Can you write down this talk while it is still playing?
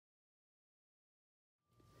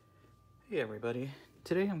Hey everybody,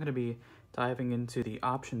 today I'm going to be diving into the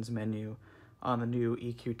options menu on the new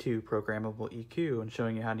EQ2 programmable EQ and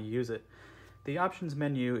showing you how to use it. The options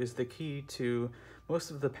menu is the key to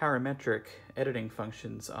most of the parametric editing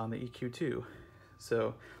functions on the EQ2.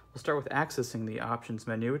 So we'll start with accessing the options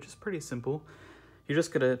menu, which is pretty simple. You're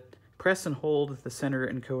just going to press and hold the center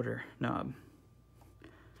encoder knob.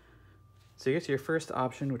 So you get to your first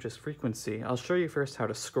option, which is frequency. I'll show you first how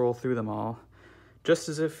to scroll through them all. Just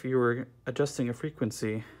as if you were adjusting a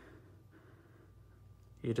frequency,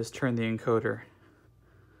 you just turn the encoder.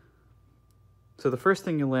 So the first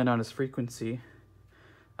thing you'll land on is frequency.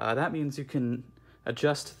 That means you can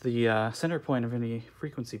adjust the center point of any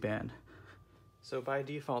frequency band. So by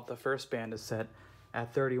default, the first band is set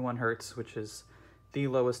at 31 Hertz, which is the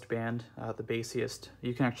lowest band, the bassiest.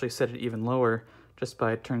 You can actually set it even lower just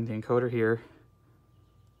by turning the encoder here,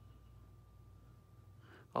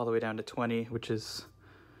 all the way down to 20, which is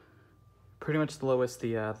pretty much the lowest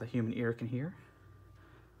the human ear can hear.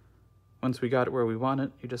 Once we got it where we want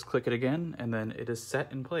it, you just click it again, and then it is set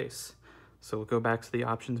in place. So we'll go back to the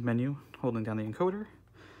options menu, holding down the encoder.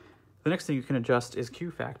 The next thing you can adjust is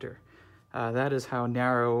Q factor. That is how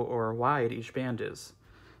narrow or wide each band is.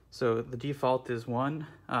 So the default is 1.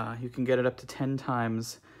 You can get it up to 10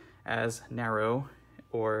 times as narrow,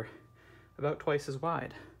 or about twice as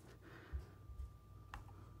wide.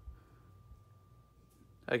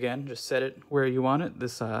 Again, just set it where you want it.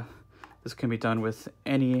 This can be done with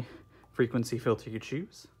any frequency filter you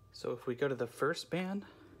choose. So if we go to the first band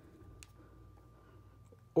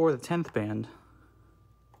or the 10th band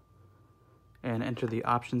and enter the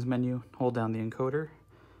options menu, hold down the encoder,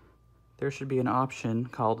 there should be an option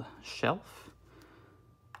called shelf.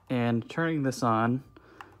 And turning this on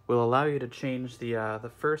will allow you to change the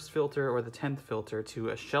first filter or the 10th filter to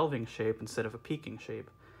a shelving shape instead of a peaking shape.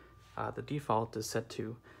 The default is set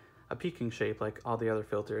to a peaking shape like all the other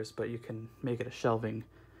filters, but you can make it a shelving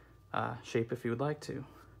shape if you would like to.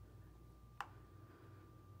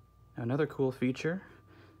 Now, another cool feature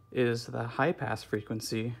is the high pass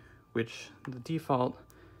frequency, which the default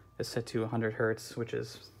is set to 100 Hertz, which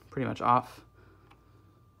is pretty much off.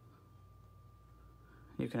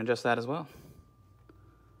 You can adjust that as well.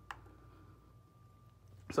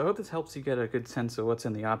 So I hope this helps you get a good sense of what's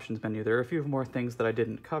in the options menu. There are a few more things that I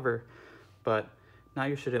didn't cover, but now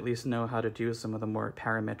you should at least know how to do some of the more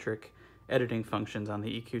parametric editing functions on the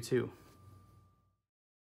EQ2.